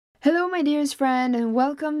Hello, my dearest friend, and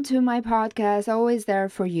welcome to my podcast, Always There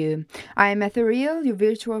For You. I am Ethereal, your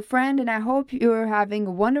virtual friend, and I hope you're having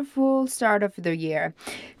a wonderful start of the year.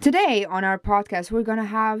 Today on our podcast, we're going to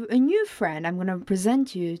have a new friend. I'm going to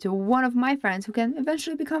present you to one of my friends who can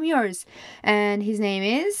eventually become yours. And his name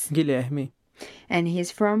is Guilherme. And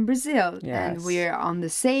he's from Brazil. Yes. And we're on the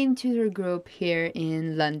same tutor group here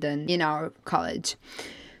in London, in our college.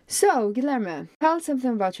 So, Guilherme, tell us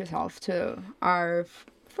something about yourself to our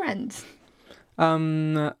friends.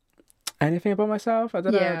 Anything about myself? I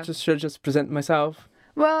don't know. Should just present myself.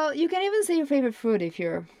 Well, you can even say your favorite food if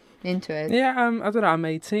you're into it. Yeah. I don't know. I'm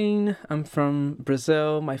 18. I'm from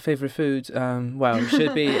Brazil. My favorite food,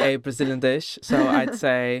 should be a Brazilian dish. So I'd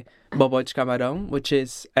say bobó de camarão, which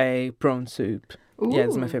is a prawn soup. Ooh, yeah,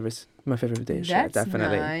 it's my favorite dish. That's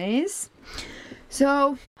definitely nice.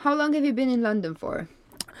 So, how long have you been in London for?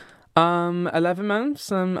 11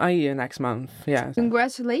 months. A year next month. Yeah.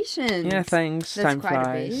 Congratulations. Yeah, thanks. That's Time quite a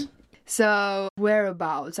flies. bit. So,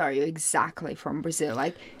 whereabouts are you exactly from Brazil?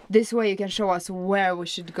 Like, this way you can show us where we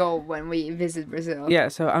should go when we visit Brazil. Yeah,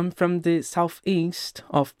 so I'm from the southeast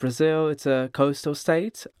of Brazil. It's a coastal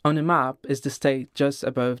state. On the map is the state just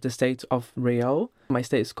above the state of Rio. My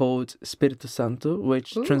state is called Espírito Santo,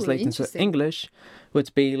 which translates into English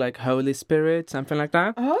would be like Holy Spirit, something like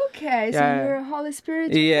that. Okay, so you're a Holy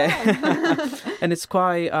Spirit yourself. Yeah. And it's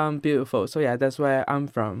quite beautiful. So yeah, that's where I'm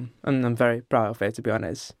from. And I'm very proud of it, to be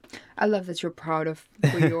honest. I love that you're proud of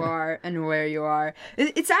who you are and where you are.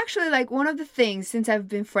 It's actually like one of the things, since I've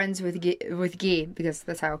been friends with Guy, because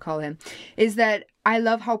that's how I call him, is that I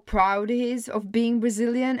love how proud he is of being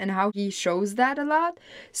Brazilian and how he shows that a lot.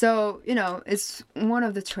 So, it's one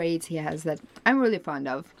of the traits he has that I'm really fond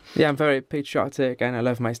of. Yeah, I'm very patriotic and I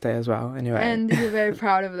love my state as well, anyway. And you're very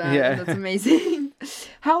proud of that. Yeah. That's amazing.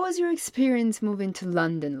 How was your experience moving to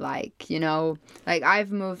London like? Like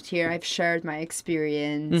I've moved here, I've shared my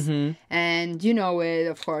experience, and you know it,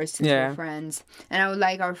 of course, since we're friends. And I would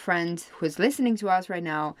like our friend who's listening to us right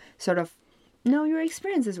now sort of know your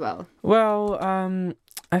experience as well. Well,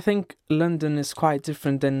 I think London is quite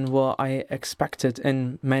different than what I expected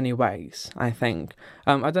in many ways, I think.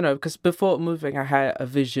 I don't know, because before moving I had a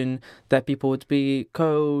vision that people would be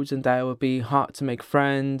cold and that it would be hard to make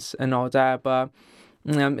friends and all that, but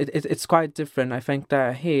it's quite different. I think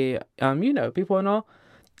that here, people are not,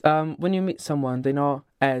 when you meet someone, they're not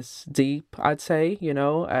as deep, I'd say,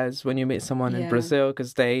 as when you meet someone in Brazil,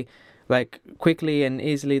 because they, like, quickly and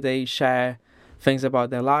easily they share things about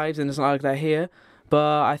their lives, and it's not like that here.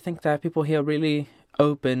 But I think that people here are really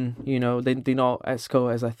open, they're not as cool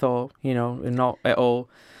as I thought, not at all.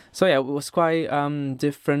 So yeah, it was quite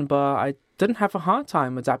different, but I didn't have a hard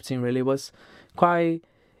time adapting, really. It was quite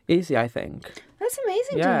easy, I think. That's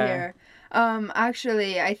amazing to hear.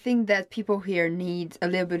 Actually, I think that people here need a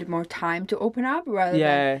little bit more time to open up rather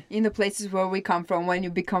than in the places where we come from when you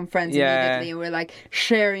become friends immediately and we're like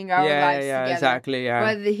sharing our lives together. Exactly,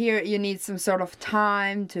 But here you need some sort of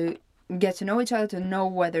time to get to know each other, to know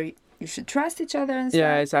whether you should trust each other and stuff.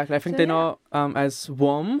 Yeah, exactly. I think they're not as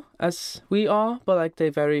warm as we are, but like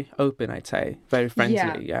they're very open, I'd say. Very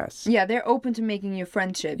friendly, yes. Yeah, they're open to making new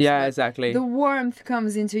friendships. Yeah, exactly. The warmth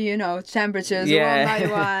comes into, temperatures 1 by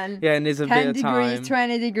 1. Yeah, and there's a bit of time. 10 degrees,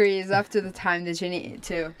 20 degrees up to the time that you need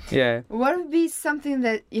to. Yeah. What would be something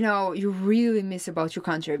that, you really miss about your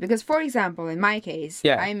country? Because, for example, in my case,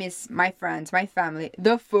 I miss my friends, my family,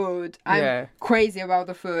 the food. I'm crazy about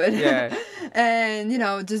the food. Yeah. And,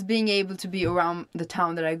 just being able to be around the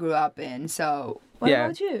town that I grew up in. So, what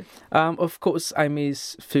about you? Of course, I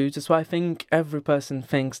miss food as well. I think every person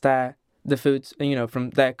thinks that the food,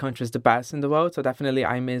 from their country is the best in the world. So definitely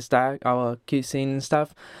I miss that, our cuisine and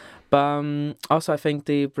stuff. But also I think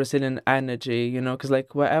the Brazilian energy, because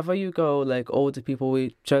like wherever you go, like all the people,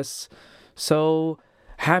 we just so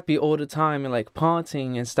happy all the time and like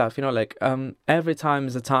partying and stuff, every time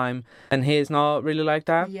is a time, and here it's not really like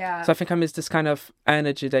that. So I think I miss this kind of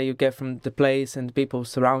energy that you get from the place and the people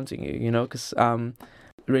surrounding you, because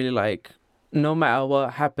really like no matter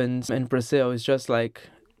what happens in Brazil, it's just like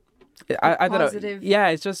I don't know. Yeah,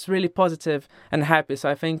 it's just really positive and happy. So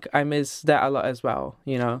I think I miss that a lot as well,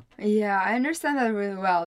 Yeah, I understand that really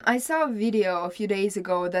well. I saw a video a few days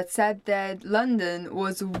ago that said that London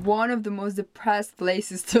was one of the most depressed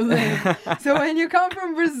places to live. So when you come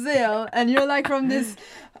from Brazil and you're like from this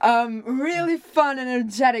really fun,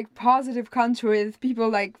 energetic, positive country with people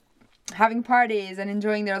like having parties and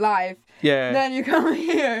enjoying their life, then you come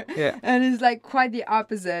here and it's like quite the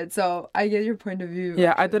opposite. So I get your point of view.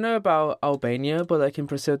 Yeah, actually. I don't know about Albania, but like in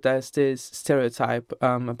Brazil there's this stereotype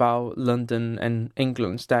about London and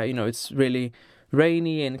England that, it's really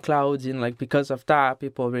rainy and cloudy, and like because of that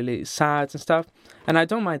people are really sad and stuff. And I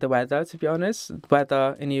don't mind the weather, to be honest.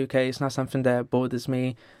 Weather in the UK is not something that bothers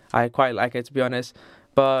me. I quite like it, to be honest,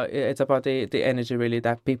 but it's about the energy really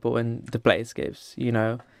that people and the place gives, you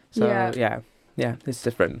know. So yeah, it's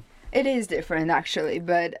different. It is different actually,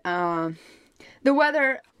 but the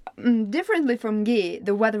weather, differently from Gi,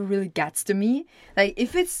 the weather really gets to me. Like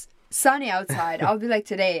if it's sunny outside, I'll be like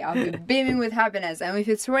today, I'll be beaming with happiness. And if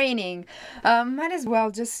it's raining, might as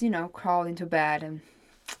well just, you know, crawl into bed and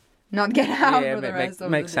not get out for the rest of the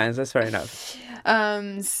day. Makes sense. That's fair enough.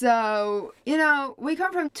 So, you know, we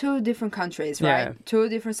come from two different countries, right? Yeah. Two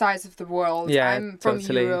different sides of the world. Yeah, I'm from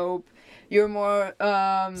totally. Europe. You're more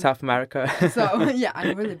South America. So yeah,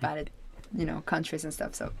 I'm really bad at, you know, countries and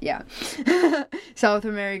stuff. So yeah, South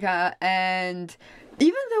America. And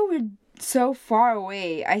even though we're so far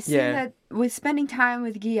away, I see that with spending time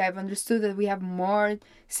with Guy, I've understood that we have more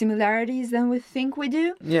similarities than we think we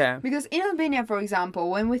do. Yeah. Because in Albania, for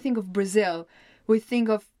example, when we think of Brazil, we think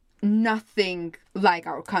of nothing like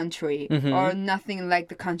our country or nothing like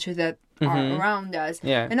the country that are around us.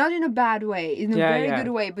 Yeah. And not in a bad way, in a very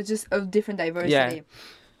good way, but just a different diversity. Yeah.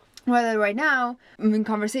 Whether right now, in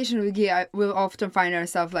conversation with Guy, we'll often find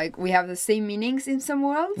ourselves like we have the same meanings in some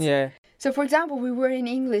worlds. Yeah. So, for example, we were in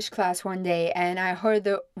English class one day and I heard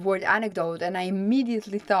the word anecdote and I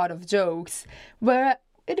immediately thought of jokes, but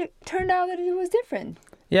it turned out that it was different.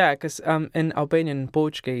 Yeah, because in Albanian and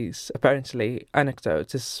Portuguese, apparently,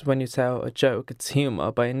 anecdote is when you tell a joke, it's humor,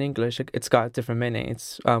 but in English, it's got a different meaning.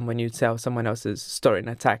 It's when you tell someone else's story in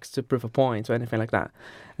a text to prove a point or anything like that.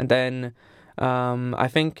 And then I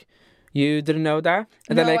think you didn't know that,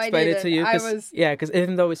 and then I explained it to you. Because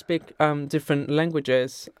even though we speak different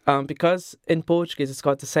languages, because in Portuguese it's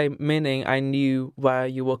got the same meaning, I knew where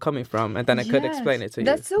you were coming from, and then I could explain it to you.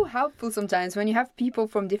 That's so helpful sometimes when you have people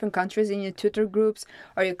from different countries in your tutor groups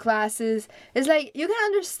or your classes. It's like you can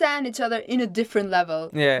understand each other in a different level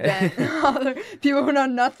than other people who know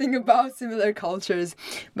nothing about similar cultures.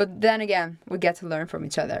 But then again, we get to learn from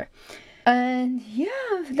each other. And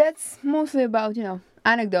yeah, that's mostly about, you know,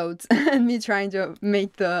 anecdotes and me trying to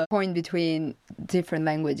make the point between different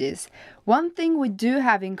languages. One thing we do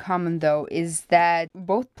have in common though is that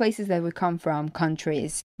both places that we come from,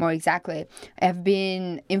 countries more exactly, have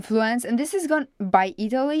been influenced, and this is gone by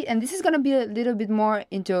Italy, and this is going to be a little bit more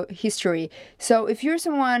into history. So if you're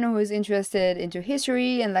someone who is interested into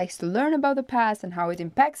history and likes to learn about the past and how it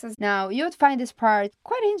impacts us now, you would find this part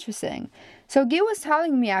quite interesting. So Gil was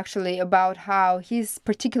telling me actually about how his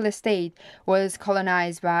particular state was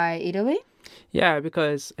colonized by Italy. Yeah,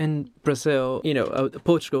 because in Brazil, you know,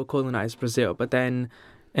 Portugal colonized Brazil, but then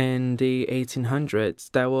in the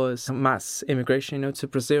 1800s, there was mass immigration, you know, to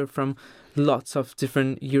Brazil from lots of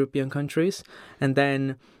different European countries. And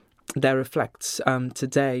then that reflects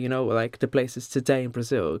today, you know, like the places today in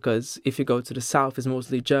Brazil, because if you go to the south, it's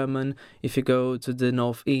mostly German. If you go to the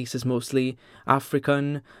northeast, it's mostly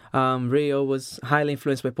African. Rio was highly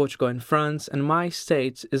influenced by Portugal and France, and my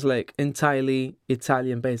state is like entirely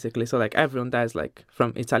Italian, basically. So like everyone there is like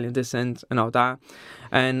from Italian descent and all that,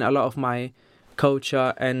 and a lot of my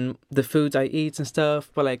culture and the foods I eat and stuff,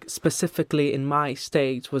 but like specifically in my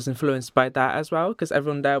state was influenced by that as well, because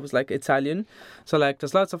everyone there was like Italian. So like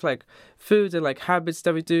there's lots of like food and like habits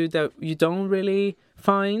that we do that you don't really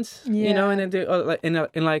find, you know,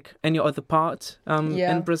 in like any other part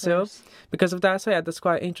in Brazil because of that. So yeah, that's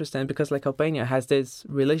quite interesting, because like Albania has this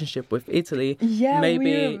relationship with Italy. Yeah,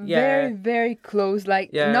 we're very, very close.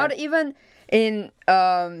 Like not even in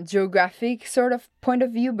geographic sort of point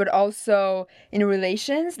of view, but also in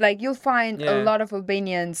relations. Like you'll find a lot of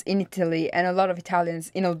Albanians in Italy and a lot of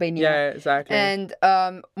Italians in Albania. Yeah, exactly. And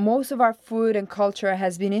most of our food and culture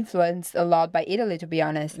has been influenced a lot by Italy, to be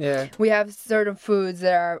honest. Yeah. We have certain foods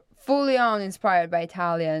that are fully on inspired by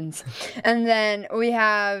Italians. And then we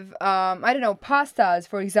have, I don't know, pastas,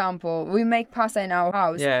 for example. We make pasta in our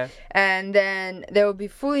house. Yeah. And then they will be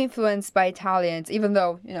fully influenced by Italians, even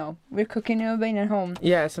though, you know, we're cooking in Albania at home.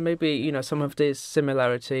 Yeah, so maybe, you know, some of these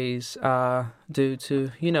similarities are due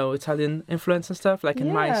to, you know, Italian influence and stuff. Like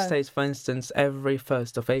in my state, for instance, every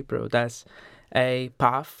 1st of April, there's a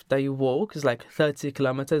path that you walk. It's like 30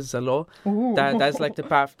 kilometers is a lot. That's like the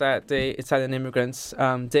path that the Italian immigrants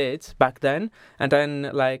did back then. And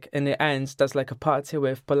then like in the end, there's like a party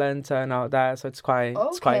with polenta and all that. So it's quite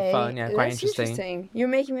fun. Yeah, quite interesting. You're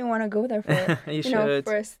making me want to go there for you should. Know,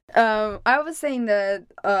 first. I was saying that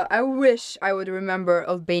I wish I would remember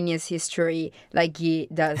Albania's history like he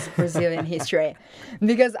does Brazilian history,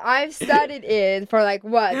 because I've studied it for like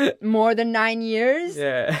more than 9 years,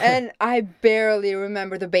 and I barely barely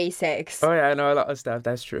remember the basics. Oh yeah, I know a lot of stuff.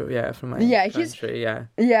 That's true. Yeah, from my country.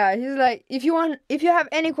 Yeah, he's like, if you have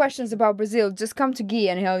any questions about Brazil, just come to Guy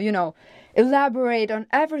and he'll, elaborate on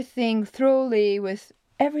everything thoroughly with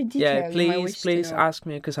every detail. Yeah, you might wish please to know. ask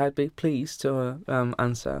me because I'd be pleased to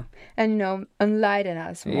answer. And enlighten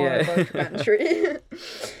us more about the country.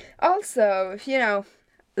 Also,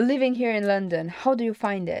 living here in London, how do you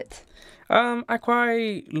find it? I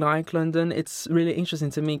quite like London. It's really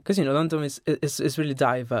interesting to me because London is really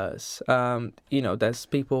diverse. There's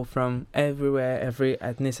people from everywhere, every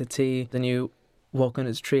ethnicity. Then you walk on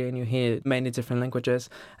the street and you hear many different languages,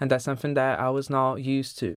 and that's something that I was not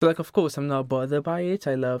used to. But of course, I'm not bothered by it.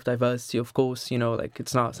 I love diversity, of course.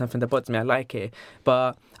 It's not something that bothers me. I like it,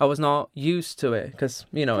 but I was not used to it because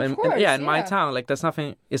in my town, there's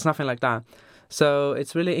nothing. It's nothing like that. So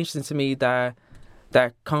it's really interesting to me that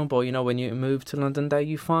combo, when you move to London, that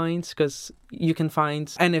you find, because you can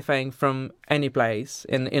find anything from any place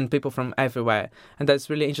in people from everywhere, and that's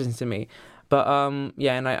really interesting to me. But and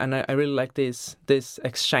I really like this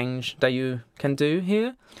exchange that you can do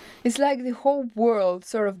here. It's like the whole world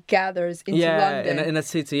sort of gathers into London. in a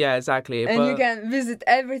city, yeah, exactly. And you can visit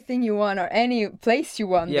everything you want or any place you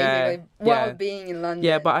want, basically, while being in London.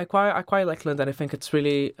 Yeah, but I quite like London. I think it's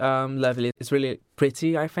really lovely. It's really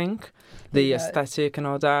pretty, I think. The aesthetic and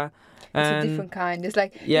all that. It's a different kind. It's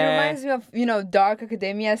like, it reminds me of, dark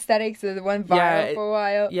academia aesthetics that went viral for a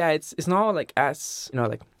while. Yeah, it's not as,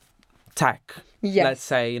 tech, let's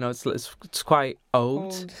say. It's quite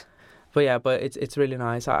old. But it's really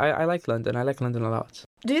nice. I like London. I like London a lot.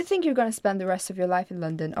 Do you think you're going to spend the rest of your life in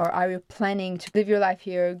London, or are you planning to live your life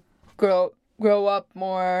here, grow up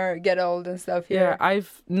more, get old and stuff here? Yeah,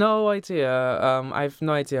 I've no idea. I've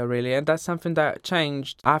no idea really, and that's something that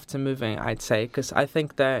changed after moving, I'd say, because I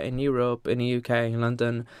think that in Europe, in the UK, in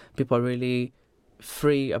London, people are really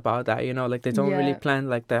free about that, they don't really plan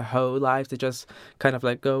their whole life. They just kind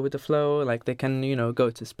of go with the flow. They can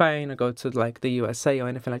go to Spain or go to the USA or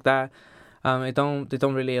anything like that. They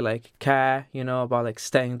don't really care about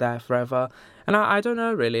staying there forever. And I don't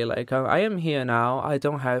know really, I am here now. I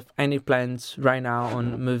don't have any plans right now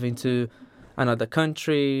on moving to another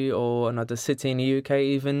country or another city in the UK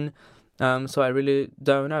even. So I really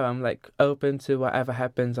don't know. I'm open to whatever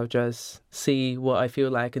happens. I'll just see what I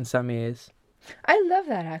feel like in some years. I love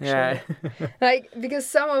that, actually. Yeah. Because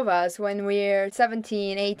some of us, when we're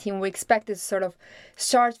 17, 18, we expect to sort of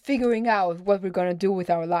start figuring out what we're going to do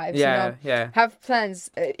with our lives. Have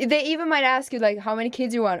plans. They even might ask you, how many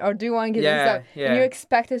kids you want, or do you want kids and stuff. Yeah. And you're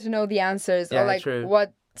expected to know the answers, or true.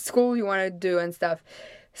 What school you want to do and stuff.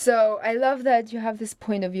 So I love that you have this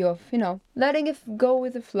point of view of, letting it go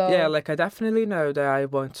with the flow. Yeah, I definitely know that I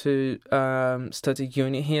want to study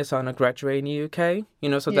uni here, so I'm going to graduate in the UK,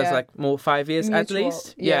 so there's more 5 years at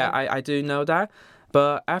least. Yeah, I do know that.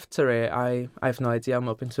 But after it, I have no idea. I'm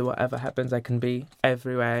open to whatever happens. I can be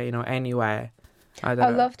everywhere, anywhere. I'd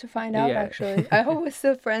love to find out, actually. I hope we're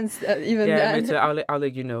still friends even then. Yeah, me too. I'll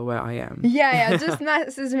let you know where I am. Yeah, just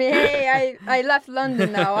message me. Hey, I left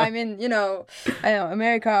London now. I'm in, I don't know,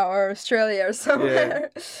 America or Australia or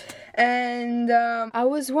somewhere. Yeah. And I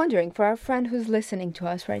was wondering, for our friend who's listening to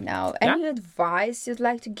us right now, any advice you'd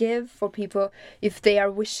like to give for people if they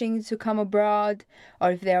are wishing to come abroad,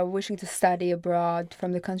 or if they are wishing to study abroad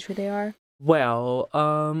from the country they are? Well,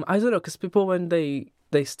 I don't know, because people, when they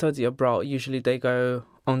study abroad, usually they go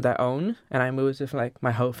on their own, and I moved with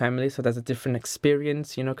my whole family, so there's a different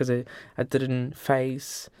experience, because I didn't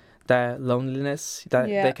face their loneliness that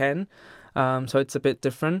they can, so it's a bit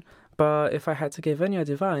different. But if I had to give any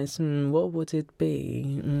advice, what would it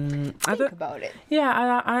be? Think about it.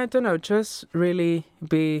 Yeah, I don't know, just really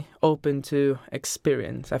be open to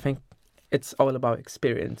experience. I think it's all about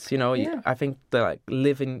experience, I think the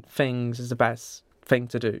living things is the best thing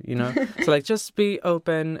to do, so just be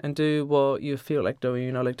open and do what you feel like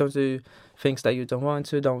doing, don't do things that you don't want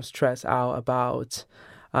to. Don't stress out about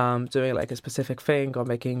doing a specific thing or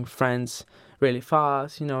making friends really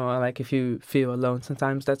fast, if you feel alone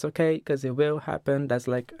sometimes, that's okay, because it will happen. That's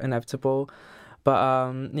inevitable.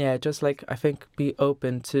 But just I think be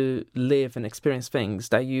open to live and experience things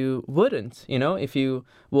that you wouldn't, if you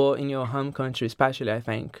were in your home country, especially. I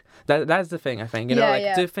think that's the thing. I think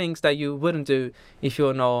do things that you wouldn't do if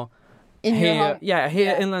you're not in here.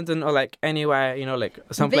 In London or anywhere,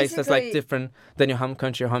 some place that's different than your home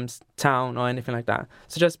country, your hometown, or anything like that.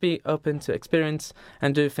 So just be open to experience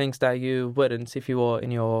and do things that you wouldn't if you were in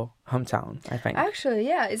your hometown, I think. Actually,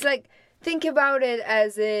 it's think about it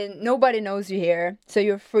as in nobody knows you here, so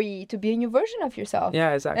you're free to be a new version of yourself.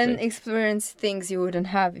 Yeah, exactly. And experience things you wouldn't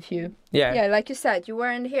have if you... Yeah. Yeah, like you said, you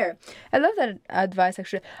weren't here. I love that advice,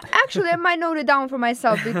 actually. Actually, I might note it down for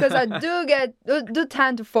myself because I do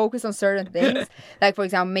tend to focus on certain things. Like, for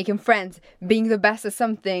example, making friends, being the best at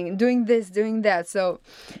something, doing this, doing that. So,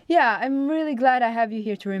 yeah, I'm really glad I have you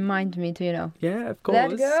here to remind me to, Yeah, of course.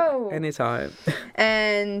 let go. Anytime.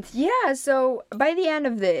 And yeah, so by the end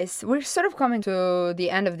of this, we're sort of coming to the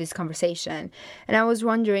end of this conversation. And I was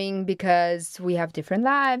wondering, because we have different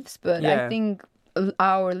lives, but I think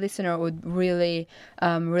our listener would really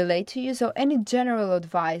relate to you. So any general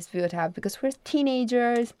advice we would have, because we're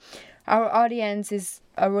teenagers, our audience is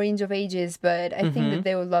a range of ages, but I think that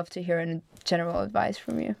they would love to hear a general advice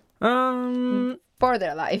from you for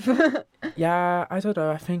their life. Yeah, I don't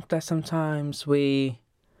know. I think that sometimes we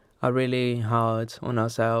are really hard on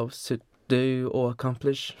ourselves to do or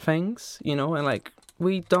accomplish things, and like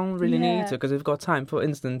we don't really need to because we've got time. For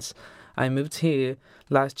instance, I moved here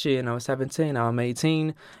last year and I was 17, now I'm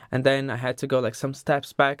 18, and then I had to go like some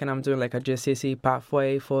steps back, and I'm doing like a GCSE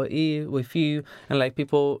pathway for E with you, and like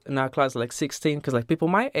people in our class are like 16, because like people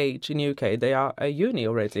my age in UK, they are at uni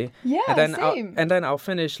already. Yeah, and then same. I'll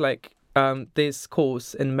finish like this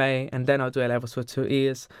course in May, and then I'll do A-levels for 2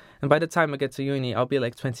 years, and by the time I get to uni I'll be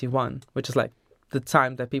like 21, which is like the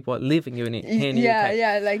time that people are leaving uni here in the UK.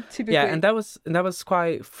 Yeah, like typically. Yeah, and that was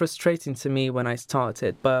quite frustrating to me when I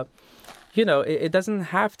started, but it doesn't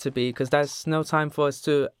have to be, because there's no time for us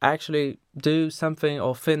to actually do something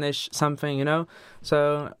or finish something,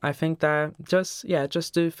 So I think that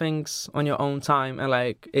just do things on your own time, and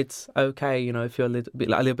like it's okay, if you're a little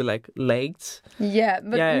bit like late. Yeah,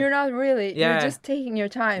 but you're not really. Yeah. You're just taking your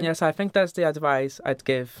time. Yes, I think that's the advice I'd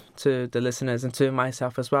give to the listeners and to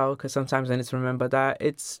myself as well, because sometimes I need to remember that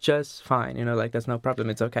it's just fine, like there's no problem,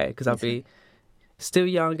 it's okay, because I'll be still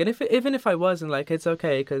young, and even if I wasn't, like it's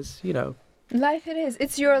okay, because life it is.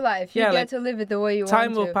 It's your life. You get to live it the way you want to.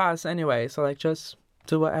 Time will pass anyway, so like just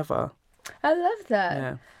do whatever. I love that.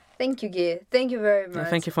 Yeah. Thank you, Guy. Thank you very much. Yeah,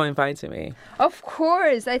 thank you for inviting me. Of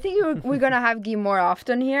course. I think we're going to have Guy more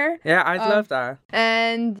often here. Yeah, I'd love that.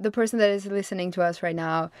 And the person that is listening to us right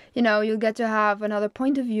now, you'll get to have another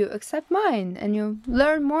point of view except mine. And you'll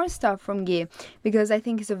learn more stuff from Guy. Because I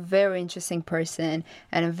think he's a very interesting person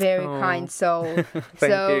and a very kind soul.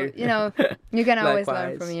 Thank you. You can always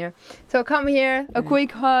learn from here. So come here, a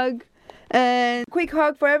quick hug. And quick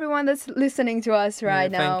hug for everyone that's listening to us right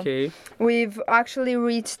now. Thank you. We've actually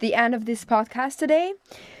reached the end of this podcast today.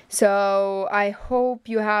 So I hope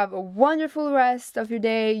you have a wonderful rest of your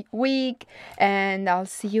day, week, and I'll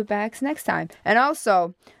see you back next time. And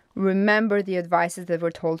also, remember the advices that were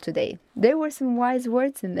told today. There were some wise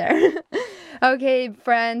words in there. Okay,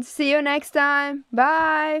 friends, see you next time.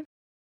 Bye.